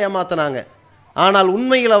 ரசூலுல்லாஹ்வை ஏமாத்தினாங்க. ஆனால்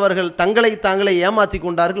உண்மையில் அவர்கள் தங்களை தாங்களே ஏமாற்றி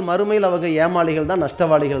கொண்டார்கள். மறுமையில் அவங்க ஏமாளிகள் தான்,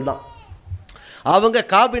 நஷ்டவாளிகள் தான். அவங்க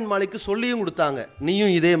காப் பின் மாலிக்கு சொல்லியும் கொடுத்தாங்க,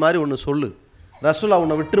 நீயும் இதே மாதிரி ஒன்று சொல்லு, ரசூலுல்லாஹ்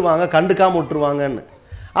உன்னை விட்டுருவாங்க, கண்டுக்காமல் விட்டுருவாங்கன்னு.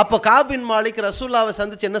 அப்போ காப் பின் மாலிக் ரசூலுல்லாஹ்வை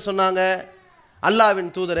சந்தித்து என்ன சொன்னாங்க,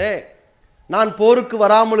 அல்லாஹ்வின் தூதரே, நான் போருக்கு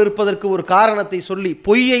வராமல் இருப்பதற்கு ஒரு காரணத்தை சொல்லி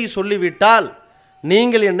பொய்யை சொல்லிவிட்டால்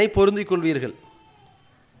நீங்கள் என்னை பொருந்திக் கொள்வீர்கள்,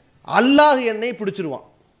 அல்லாஹ் என்னை பிடிச்சிருவான்.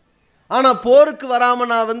 ஆனால் போருக்கு வராமல்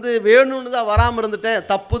நான் வேணும்னு தான் வராமல் இருந்துட்டேன்,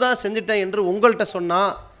 தப்பு தான் செஞ்சுட்டேன் என்று உங்கள்கிட்ட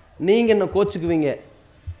சொன்னால் நீங்கள் என்னை கோச்சிக்குவீங்க,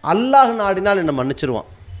 அல்லாஹ் நாடினால் என்னை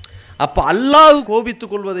மன்னிச்சிருவான். அப்போ அல்லாஹ்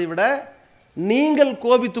கோபித்துக் கொள்வதை விட நீங்கள்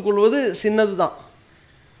கோபித்துக் கொள்வது சின்னது தான்.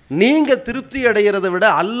 நீங்கள் திருப்தி அடைகிறத விட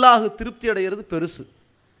அல்லாஹ் திருப்தி அடைகிறது பெருசு.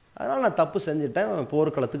 அதனால் நான் தப்பு செஞ்சுட்டேன்,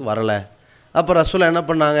 போர்க்களத்துக்கு வரலை. அப்போ ரசூலுல்லாஹ் என்ன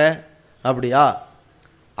பண்ணாங்க, அப்படியா,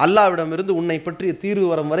 அல்லாஹ்விடமிருந்து உன்னை பற்றிய தீர்வு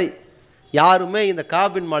வரும் வரை யாருமே இந்த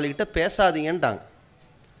காப் பின் மாலிக்கிட்ட பேசாதீங்கன்ட்டாங்க.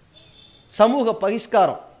 சமூக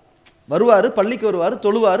பகிஷ்காரம். வருவார், பள்ளிக்கு வருவார்,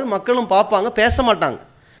 தொழுவார், மக்களும் பார்ப்பாங்க, பேச மாட்டாங்க,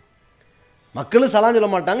 மக்களும் சலாம் சொல்ல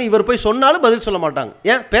மாட்டாங்க, இவர் போய் சொன்னாலும் பதில் சொல்ல மாட்டாங்க.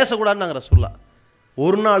 ஏன் பேசக்கூடாதுன்னாங்க ரசூலுல்லாஹ்.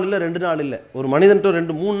 1 நாள் இல்லை, 2 நாள் இல்லை, ஒரு மனிதன்ட்டு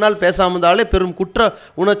 2-3 நாள் பேசாமல் இருந்தாலே பெரும் குற்ற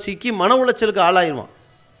உணர்ச்சிக்கு மன உளைச்சலுக்கு ஆளாயிருவான்.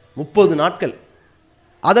 30 நாட்கள்.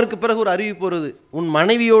 அதற்கு பிறகு ஒரு அறிவிப்பு வருது, உன்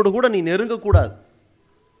மனைவியோடு கூட நீ நெருங்கக்கூடாது,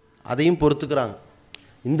 அதையும் பொறுத்துக்கிறாங்க.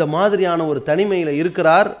 இந்த மாதிரியான ஒரு தனிமையில்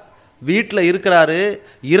இருக்கிறார், வீட்டில் இருக்கிறாரு,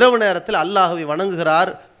 இரவு நேரத்தில் அல்லாஹ்வை வணங்குகிறார்,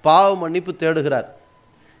 பாவ மன்னிப்பு தேடுகிறார்.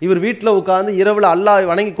 இவர் வீட்டில் உட்கார்ந்து இரவில் அல்லாஹ்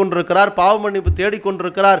வணங்கி கொண்டிருக்கிறார், பாவ மன்னிப்பு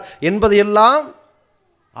தேடிக்கொண்டிருக்கிறார் என்பதையெல்லாம்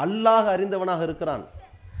அல்லாஹ் அறிந்தவனாக இருக்கிறான்.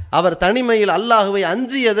 அவர் தனிமையில் அல்லாஹுவை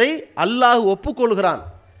அஞ்சியதை அல்லாஹ் ஒப்புக்கொள்கிறான்.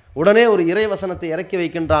 உடனே ஒரு இறைவசனத்தை இறக்கி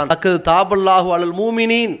வைக்கின்றான். அக்கு தாபல்லாஹு அலல்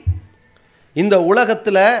மூமினீன், இந்த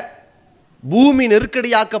உலகத்தில் பூமி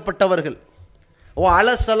நெருக்கடியாக்கப்பட்டவர்கள், ஓ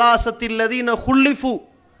அலசலாசத்தில்லதீன ஹுல்லிஃபு,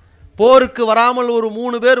 போருக்கு வராமல் ஒரு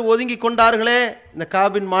 3 பேர் ஒதுங்கி கொண்டார்களே, இந்த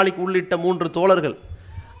காபின் மாலிக் உள்ளிட்ட 3 தோழர்கள்,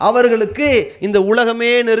 அவர்களுக்கு இந்த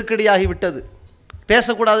உலகமே நெருக்கடியாகிவிட்டது,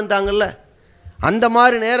 பேசக்கூடாதுன்ட்டாங்கல்ல. அந்த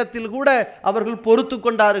மாதிரி நேரத்தில் கூட அவர்கள் பொறுத்து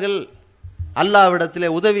கொண்டார்கள், அல்லாஹ்விடத்திலே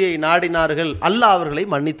உதவியை நாடினார்கள். அல்லாஹ் அவர்களை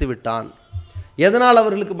மன்னித்து விட்டான். எதனால்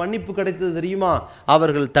அவர்களுக்கு மன்னிப்பு கிடைத்தது தெரியுமா?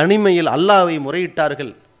 அவர்கள் தனிமையில் அல்லாஹ்வை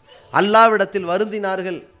முறையிட்டார்கள், அல்லாஹ்விடத்தில்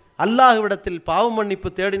வருந்தினார்கள், அல்லாஹ்விடத்தில் பாவ மன்னிப்பு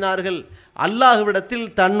தேடினார்கள், அல்லாஹ்விடத்தில்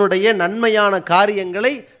தன்னுடைய நன்மையான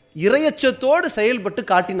காரியங்களை இறையச்சத்தோடு செயல்பட்டு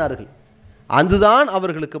காட்டினார்கள். அதுதான்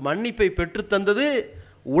அவர்களுக்கு மன்னிப்பை பெற்றுத்தந்தது.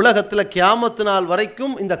 உலகத்தில் கியாமத்து நாள்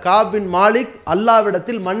வரைக்கும் இந்த காபின் மாலிக்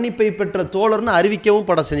அல்லாஹ்விடத்தில் மன்னிப்பை பெற்ற தோழர்னு அறிவிக்கவும்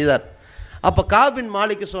பட செஞ்சார். அப்போ காபின்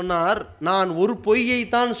மாலிக் சொன்னார், நான் ஒரு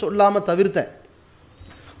பொய்யைத்தான் சொல்லாமல் தவிர்த்தேன்,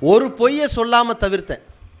 ஒரு பொய்யை சொல்லாமல் தவிர்த்தேன்.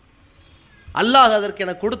 அல்லாஹ் அதற்கு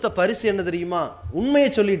எனக்கு கொடுத்த பரிசு என்ன தெரியுமா? உண்மையை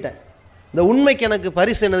சொல்லிட்டேன். இந்த உண்மைக்கு எனக்கு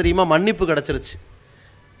பரிசு என்ன தெரியுமா? மன்னிப்பு கிடச்சிருச்சு.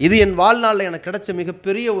 இது என் வாழ்நாளில் எனக்கு கிடைச்ச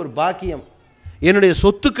மிகப்பெரிய ஒரு பாக்கியம். என்னுடைய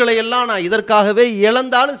சொத்துக்களை எல்லாம் நான் இதற்காகவே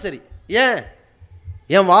இழந்தாலும் சரி, ஏன்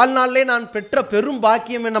என் வாழ்நாளிலே நான் பெற்ற பெரும்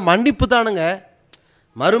பாக்கியம் என்ன? மன்னிப்பு தானுங்க.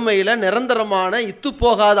 மறுமையில் நிரந்தரமான இத்து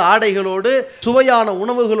போகாத ஆடைகளோடு, சுவையான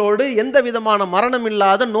உணவுகளோடு, எந்த விதமான மரணம்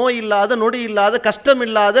இல்லாத, நோய் இல்லாத, நொடி இல்லாத, கஷ்டம்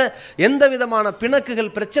இல்லாத, எந்த விதமான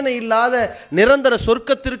பிணக்குகள் பிரச்சனை இல்லாத நிரந்தர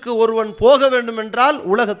சொர்க்கத்திற்கு ஒருவன் போக வேண்டும் என்றால்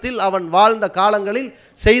உலகத்தில் அவன் வாழ்ந்த காலங்களில்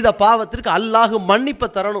செய்த பாவத்திற்கு அல்லாஹ் மன்னிப்பை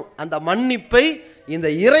தரணும். அந்த மன்னிப்பை இந்த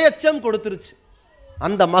இறையச்சம் கொடுத்துருச்சு.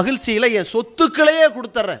 அந்த மகிழ்ச்சியில் என் சொத்துக்களையே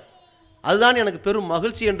கொடுத்துட்றேன், அதுதான் எனக்கு பெரும்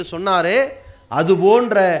மகிழ்ச்சி என்று சொன்னாரே, அது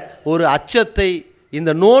போன்ற ஒரு அச்சத்தை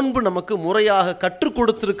இந்த நோன்பு நமக்கு முறையாக கற்றுக்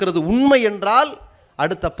கொடுத்திருக்கிறது. உண்மை என்றால்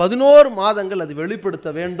அடுத்த 11 மாதங்கள் அது வெளிப்படுத்த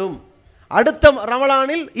வேண்டும். அடுத்த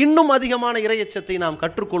ரமலானில் இன்னும் அதிகமான இறையச்சத்தை நாம்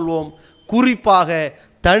கற்றுக்கொள்வோம். குறிப்பாக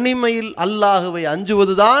தனிமையில் அல்லாஹுவை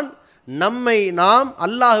அஞ்சுவதுதான் நம்மை நாம்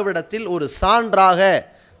அல்லாஹுவிடத்தில் ஒரு சான்றாக,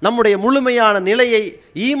 நம்முடைய முழுமையான நிலையை,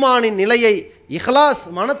 ஈமானின் நிலையை, இஹ்லாஸ்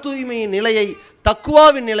மன தூய்மையின் நிலையை,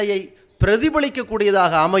 தக்குவாவின் நிலையை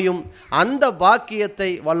பிரதிபலிக்கக்கூடியதாக அமையும். அந்த பாக்கியத்தை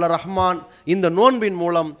வல்ல ரஹ்மான் இந்த நோன்பின்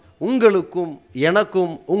மூலம் உங்களுக்கும்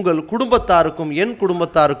எனக்கும் உங்கள் குடும்பத்தாருக்கும் என்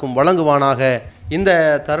குடும்பத்தாருக்கும் வழங்குவானாக. இந்த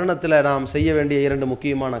தருணத்தில் நாம் செய்ய வேண்டிய 2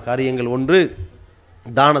 முக்கியமான காரியங்கள். ஒன்று,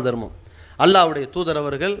 தான தர்மம். அல்லாஹ்வுடைய தூதர்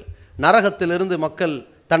அவர்கள் நரகத்திலிருந்து மக்கள்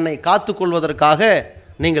தன்னை காத்து கொள்வதற்காக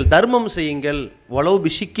நீங்கள் தர்மம் செய்யுங்கள், வலவு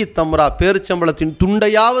பிஷிக்கி தம்ரா, பேரிச்சம்பளத்தின்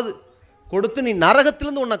துண்டையாவது கொடுத்து நீ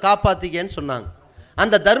நரகத்திலிருந்து உன்னை காப்பாற்றிக்கன்னு சொன்னாங்க.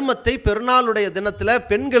 அந்த தர்மத்தை பெருநாளுடைய தினத்தில்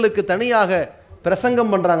பெண்களுக்கு தனியாக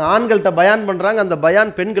பிரசங்கம் பண்ணுறாங்க, ஆண்கள்கிட்ட பயான் பண்ணுறாங்க. அந்த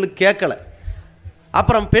பயான் பெண்களுக்கு கேட்கலை.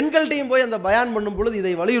 அப்புறம் பெண்கள்கிட்டையும் போய் அந்த பயான் பண்ணும் பொழுது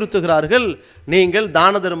இதை வலியுறுத்துகிறார்கள், நீங்கள்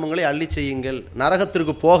தான தர்மங்களை அள்ளி செய்யுங்கள்,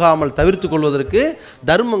 நரகத்திற்கு போகாமல் தவிர்த்து கொள்வதற்கு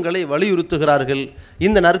தர்மங்களை வலியுறுத்துகிறார்கள்.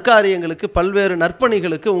 இந்த நற்காரியங்களுக்கு, பல்வேறு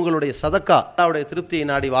நற்பணிகளுக்கு உங்களுடைய சதக்கா அல்லாஹ்வுடைய திருப்தியை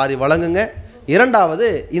நாடி வாரி வழங்குங்க. இரண்டாவது,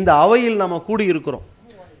 இந்த அவையில் நாம் கூடியிருக்கிறோம்.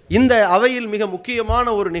 இந்த அவையில் மிக முக்கியமான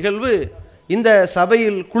ஒரு நிகழ்வு, இந்த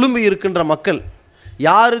சபையில் குழும்பி இருக்கின்ற மக்கள்,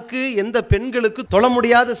 யாருக்கு எந்த பெண்களுக்கு தொழ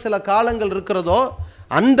முடியாத சில காலங்கள் இருக்கிறதோ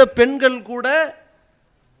அந்த பெண்கள் கூட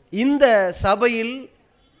இந்த சபையில்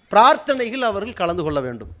பிரார்த்தனைகள் அவர்கள் கலந்து கொள்ள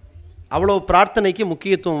வேண்டும். அவ்வளோ பிரார்த்தனைக்கு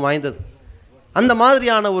முக்கியத்துவம் வாய்ந்தது. அந்த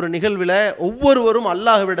மாதிரியான ஒரு நிகழ்வில் ஒவ்வொருவரும்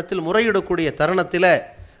அல்லாஹ்விடத்தில் முறையிடக்கூடிய தருணத்தில்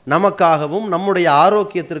நமக்காகவும், நம்முடைய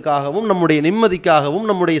ஆரோக்கியத்திற்காகவும், நம்முடைய நிம்மதிக்காகவும்,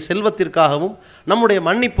 நம்முடைய செல்வத்திற்காகவும், நம்முடைய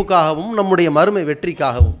மன்னிப்புக்காகவும், நம்முடைய மறுமை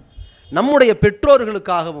வெற்றிக்காகவும், நம்முடைய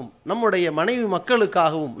பெற்றோர்களுக்காகவும், நம்முடைய மனைவி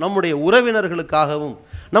மக்களுக்காகவும், நம்முடைய உறவினர்களுக்காகவும்,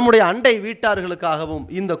 நம்முடைய அண்டை வீட்டார்களுக்காகவும்,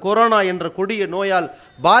 இந்த கொரோனா என்ற கொடிய நோயால்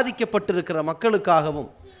பாதிக்கப்பட்டிருக்கிற மக்களுக்காகவும்,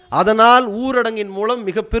 அதனால் ஊரடங்கின் மூலம்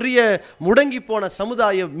மிகப்பெரிய முடங்கி போன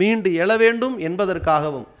சமுதாயம் மீண்டு எழ வேண்டும்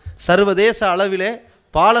என்பதற்காகவும், சர்வதேச அளவிலே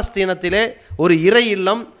பாலஸ்தீனத்திலே ஒரு இறை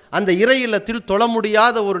இல்லம், அந்த இறை இல்லத்தில் தொழ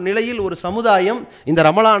முடியாத ஒரு நிலையில் ஒரு சமுதாயம் இந்த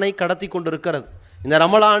ரமலானை கடத்தி கொண்டிருக்கிறது. இந்த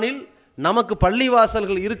ரமலானில் நமக்கு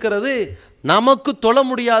பள்ளிவாசல்கள் இருக்கிறது, நமக்கு தொழ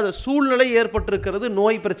முடியாத சூழ்நிலை ஏற்பட்டிருக்கிறது,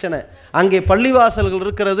 நோய் பிரச்சனை. அங்கே பள்ளிவாசல்கள்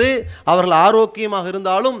இருக்கிறது, அவர்கள் ஆரோக்கியமாக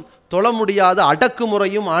இருந்தாலும் தொழ முடியாத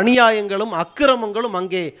அடக்குமுறையும் அநியாயங்களும் அக்கிரமங்களும்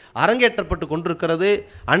அங்கே அரங்கேற்றப்பட்டு கொண்டிருக்கிறது.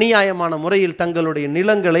 அநியாயமான முறையில் தங்களுடைய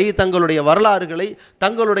நிலங்களை, தங்களுடைய வரலாறுகளை,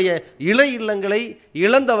 தங்களுடைய இலை இல்லங்களை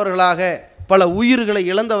இழந்தவர்களாக, பல உயிர்களை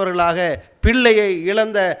இழந்தவர்களாக, பிள்ளையை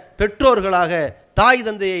இழந்த பெற்றோர்களாக, தாய்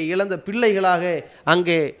தந்தையை இழந்த பிள்ளைகளாக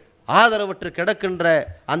அங்கே ஆதரவற்று கிடக்கின்ற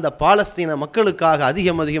அந்த பாலஸ்தீன மக்களுக்காக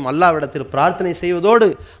அதிகம் அதிகம் அல்லாஹ்விடத்தில் பிரார்த்தனை செய்வதோடு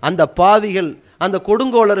அந்த பாவிகள், அந்த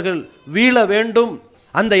கொடுங்கோலர்கள் வீழ வேண்டும்.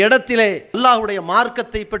 அந்த இடத்திலே அல்லாஹ்வுடைய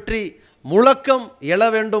மார்க்கத்தை பற்றி முழக்கம் எழ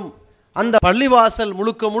வேண்டும். அந்த பள்ளிவாசல்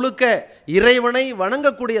முழுக்க முழுக்க இறைவனை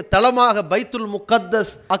வணங்கக்கூடிய தலமாக பைத்துல்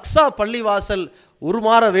முகத்தஸ் அக்ஸா பள்ளிவாசல்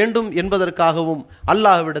உருமாற வேண்டும் என்பதற்காகவும்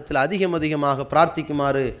அல்லாஹ்விடத்தில் அதிகம் அதிகமாக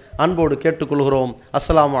பிரார்த்திக்குமாறு அன்போடு கேட்டுக்கொள்கிறோம்.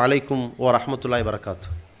 அஸ்ஸலாமு அலைக்கும் வ ரஹ்மத்துல்லாஹி வ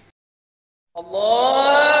பரகாத்துஹு.